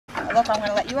Look, I'm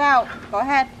gonna let you out. Go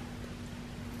ahead.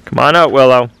 Come on out,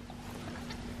 Willow.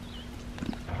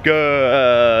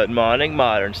 Good morning,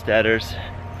 Modern Steaders.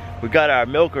 We got our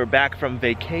milker back from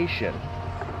vacation.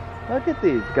 Look at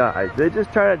these guys. They're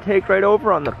just trying to take right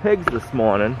over on the pigs this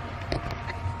morning.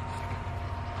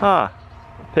 Huh.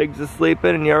 The pigs are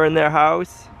sleeping and you're in their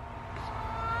house?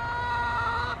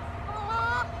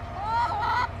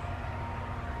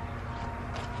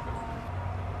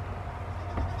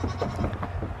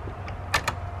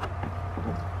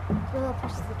 Willow,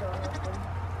 push the door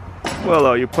open.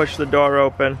 Willow, you push the door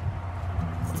open.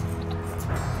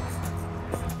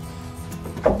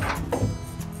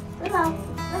 Willow,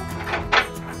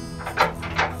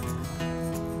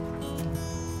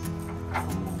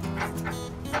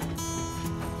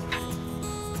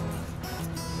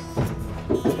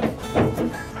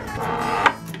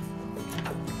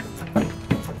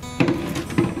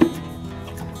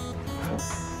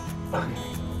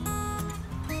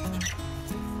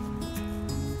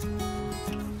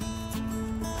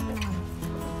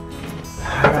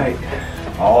 Alright,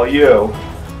 all you.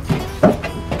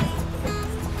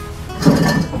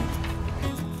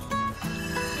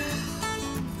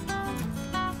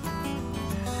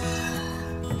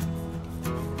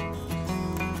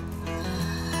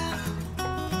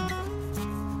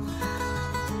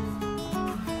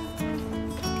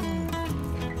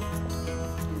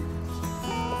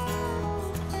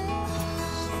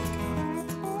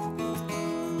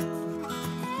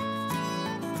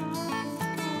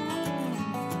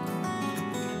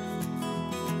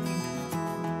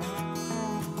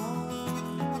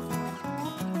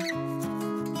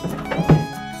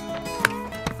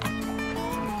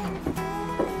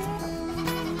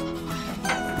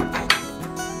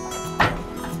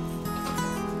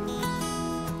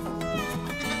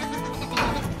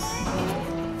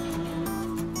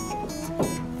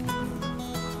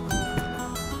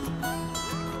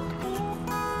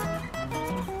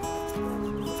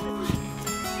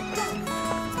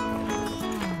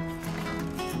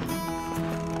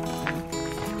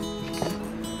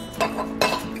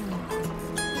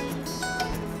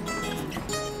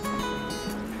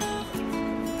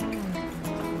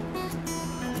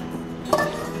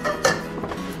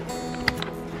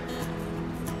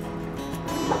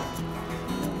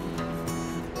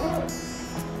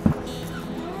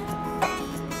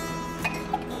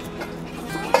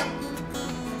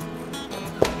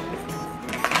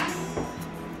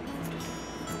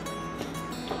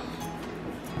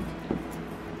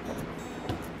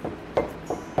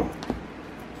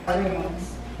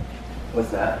 What's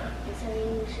that? are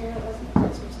you sure it wasn't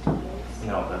Christmas toys?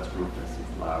 No, that's Rufus.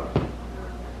 He's loud.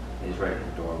 He's right in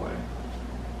the doorway.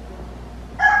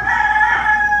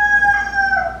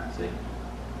 See?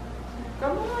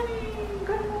 Good morning.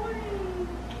 Good morning.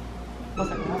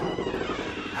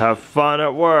 Have fun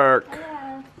at work.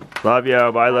 Yeah. Love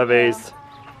you. Bye, lovies.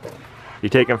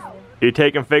 You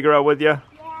taking Figaro with you?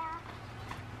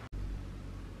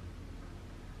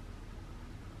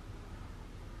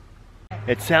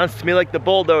 It sounds to me like the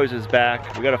bulldozer's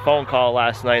back. We got a phone call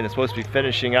last night and they're supposed to be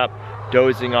finishing up,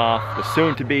 dozing off the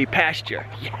soon-to-be pasture.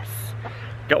 Yes!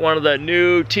 Got one of the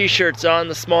new t-shirts on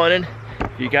this morning.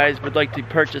 If you guys would like to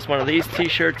purchase one of these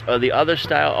t-shirts or the other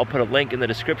style, I'll put a link in the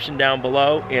description down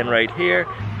below and right here.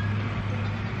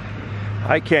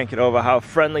 I can't get over how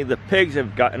friendly the pigs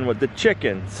have gotten with the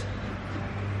chickens.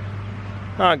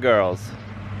 Huh, girls?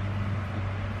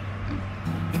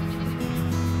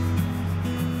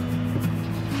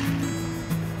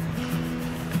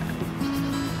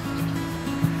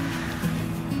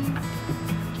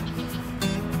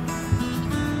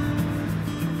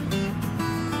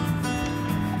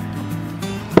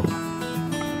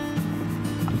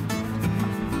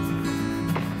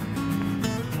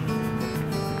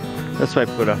 This way,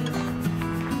 Buddha.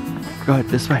 Go ahead,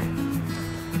 this way.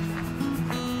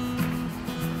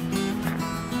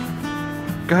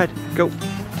 Go ahead, go.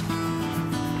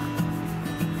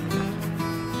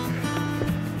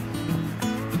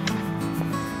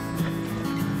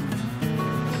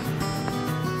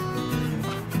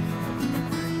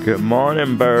 Good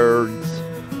morning, birds.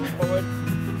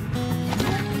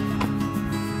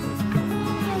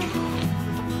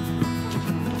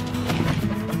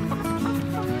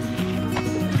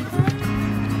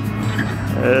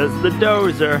 There's the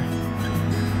dozer.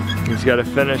 He's got to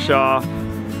finish off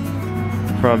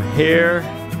from here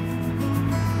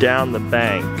down the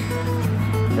bank.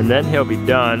 And then he'll be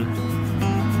done.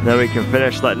 Then we can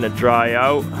finish letting it dry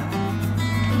out.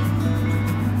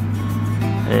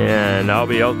 And I'll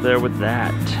be out there with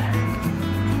that.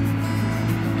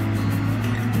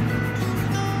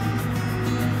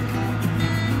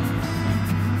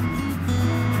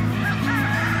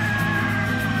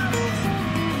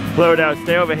 Pluto,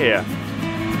 stay over here.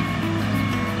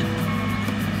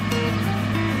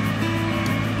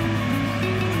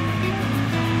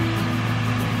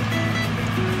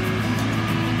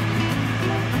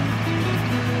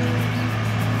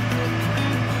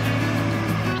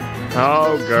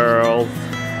 Oh, girls.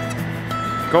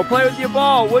 Go play with your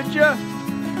ball, would ya?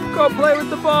 Go play with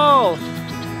the ball.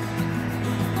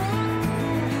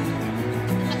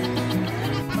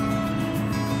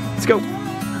 Let's go.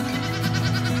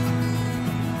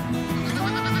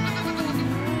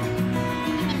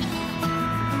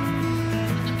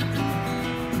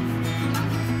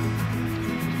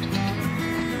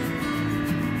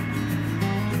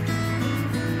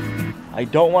 I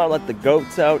don't want to let the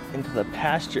goats out into the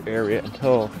pasture area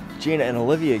until Gina and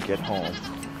Olivia get home.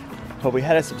 But we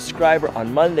had a subscriber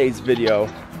on Monday's video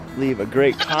leave a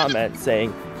great comment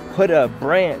saying, put a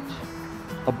branch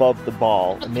above the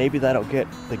ball and maybe that'll get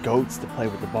the goats to play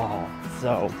with the ball.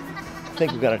 So I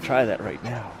think we're gonna try that right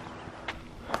now.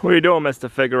 What are you doing, Mr.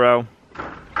 Figaro?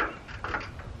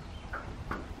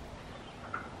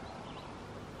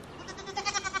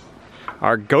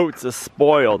 Our goats are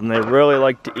spoiled and they really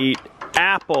like to eat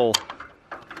apple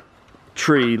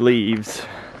tree leaves.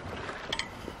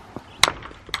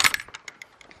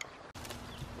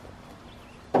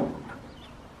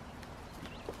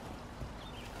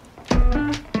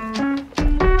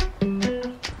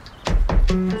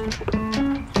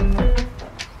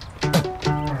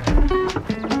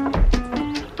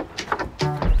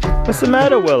 What's the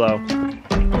matter, Willow?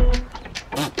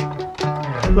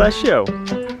 Bless you.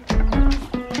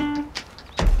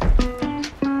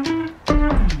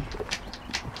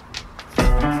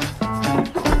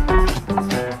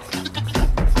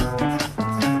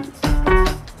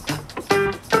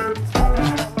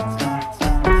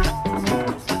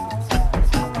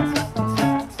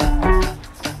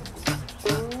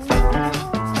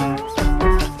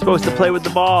 Supposed to play with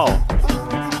the ball.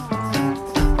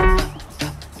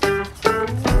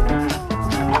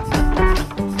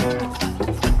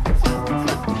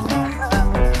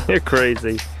 You're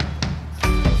crazy.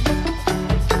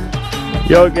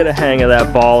 You'll get a hang of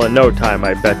that ball in no time,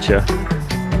 I betcha.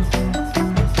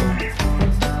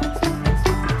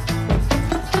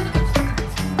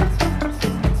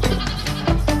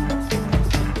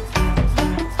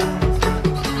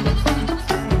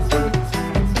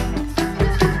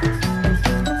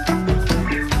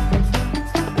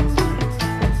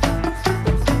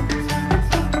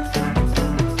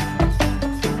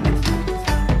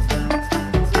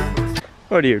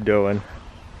 What are you doing?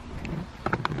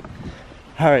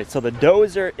 Alright, so the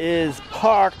dozer is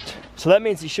parked. So that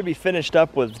means he should be finished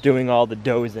up with doing all the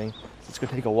dozing. So let's go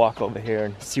take a walk over here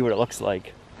and see what it looks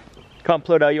like. Come,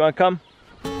 Pluto, you wanna come?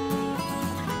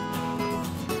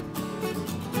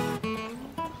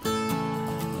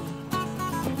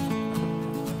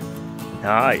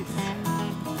 Nice.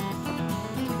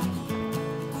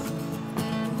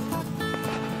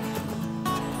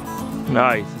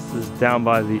 Nice. This is down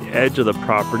by the edge of the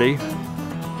property.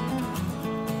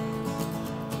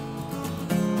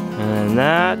 And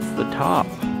that's the top.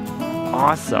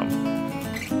 Awesome.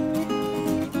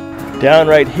 Down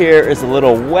right here is a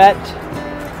little wet,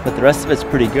 but the rest of it's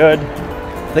pretty good.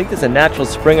 I think there's a natural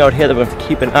spring out here that we have to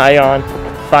keep an eye on,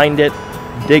 find it,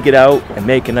 dig it out, and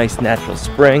make a nice natural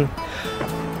spring.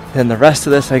 Then the rest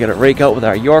of this I gotta rake out with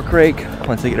our York rake.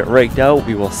 Once I get it raked out,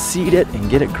 we will seed it and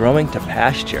get it growing to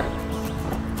pasture.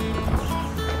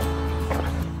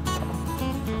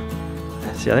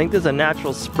 See, I think there's a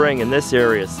natural spring in this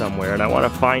area somewhere, and I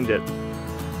want to find it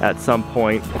at some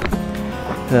point.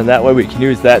 And then that way we can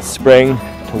use that spring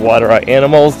to water our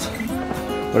animals,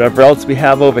 whatever else we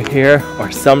have over here,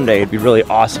 or someday it'd be really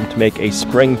awesome to make a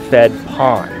spring-fed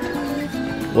pond.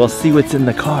 We'll see what's in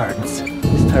the cards.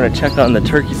 It's time to check on the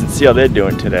turkeys and see how they're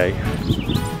doing today.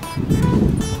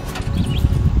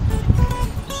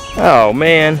 Oh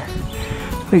man,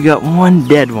 we got one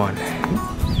dead one.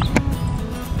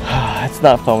 It's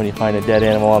not fun when you find a dead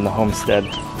animal on the homestead.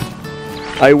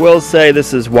 I will say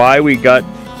this is why we got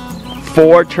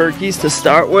 4 turkeys to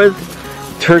start with.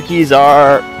 Turkeys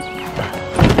are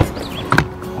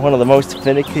one of the most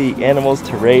finicky animals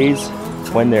to raise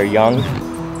when they're young.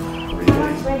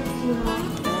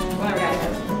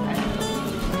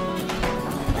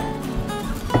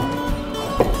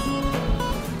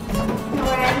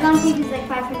 I've gone through these like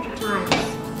 500 times.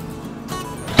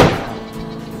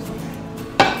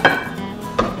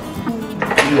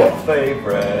 Your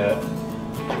favorite.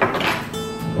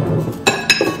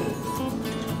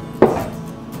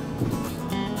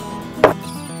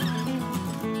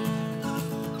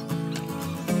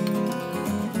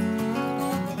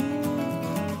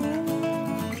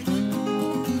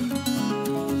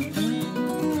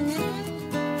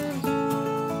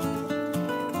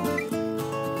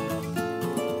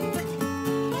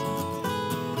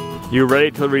 You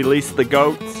ready to release the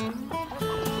goats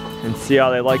and see how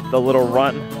they like the little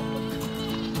run?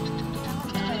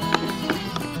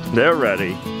 They're ready.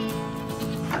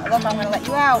 Look, I'm gonna let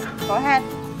you out. Go ahead.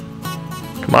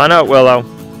 Come on out, Willow.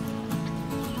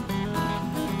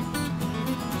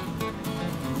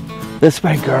 This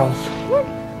way, girls.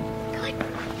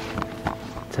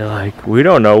 They're like, we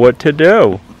don't know what to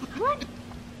do.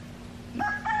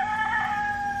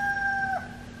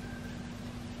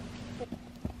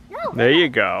 There you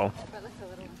go.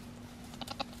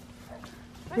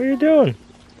 What are you doing?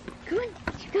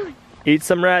 Eat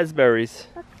some raspberries.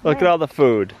 Look at all the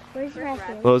food. Where's the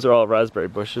raspberry? Those are all raspberry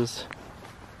bushes.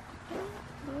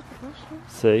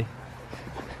 See?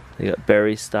 They got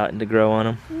berries starting to grow on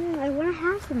them. I want to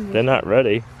have some. They're not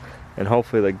ready. And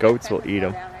hopefully the goats will eat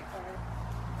them.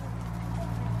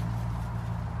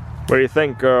 What do you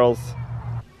think, girls?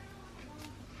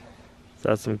 Is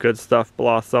that some good stuff,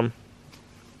 Blossom?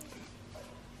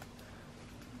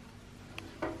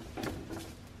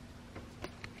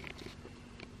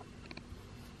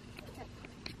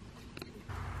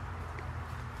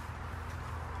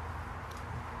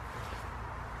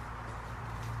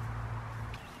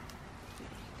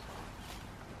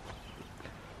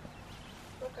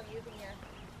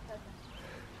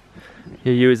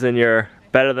 You're using your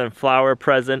better than flower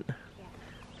present?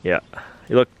 Yeah.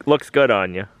 You looks good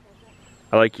on you.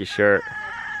 I like your shirt.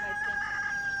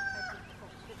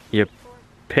 Your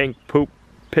pink poop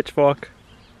pitchfork.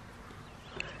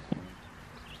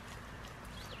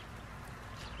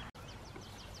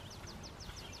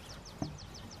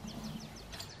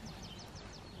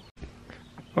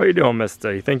 What are you doing,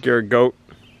 mister? You think you're a goat?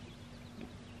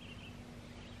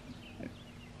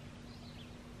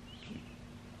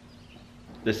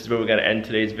 This is where we're going to end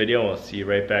today's video, and we'll see you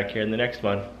right back here in the next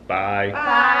one. Bye.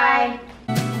 Bye.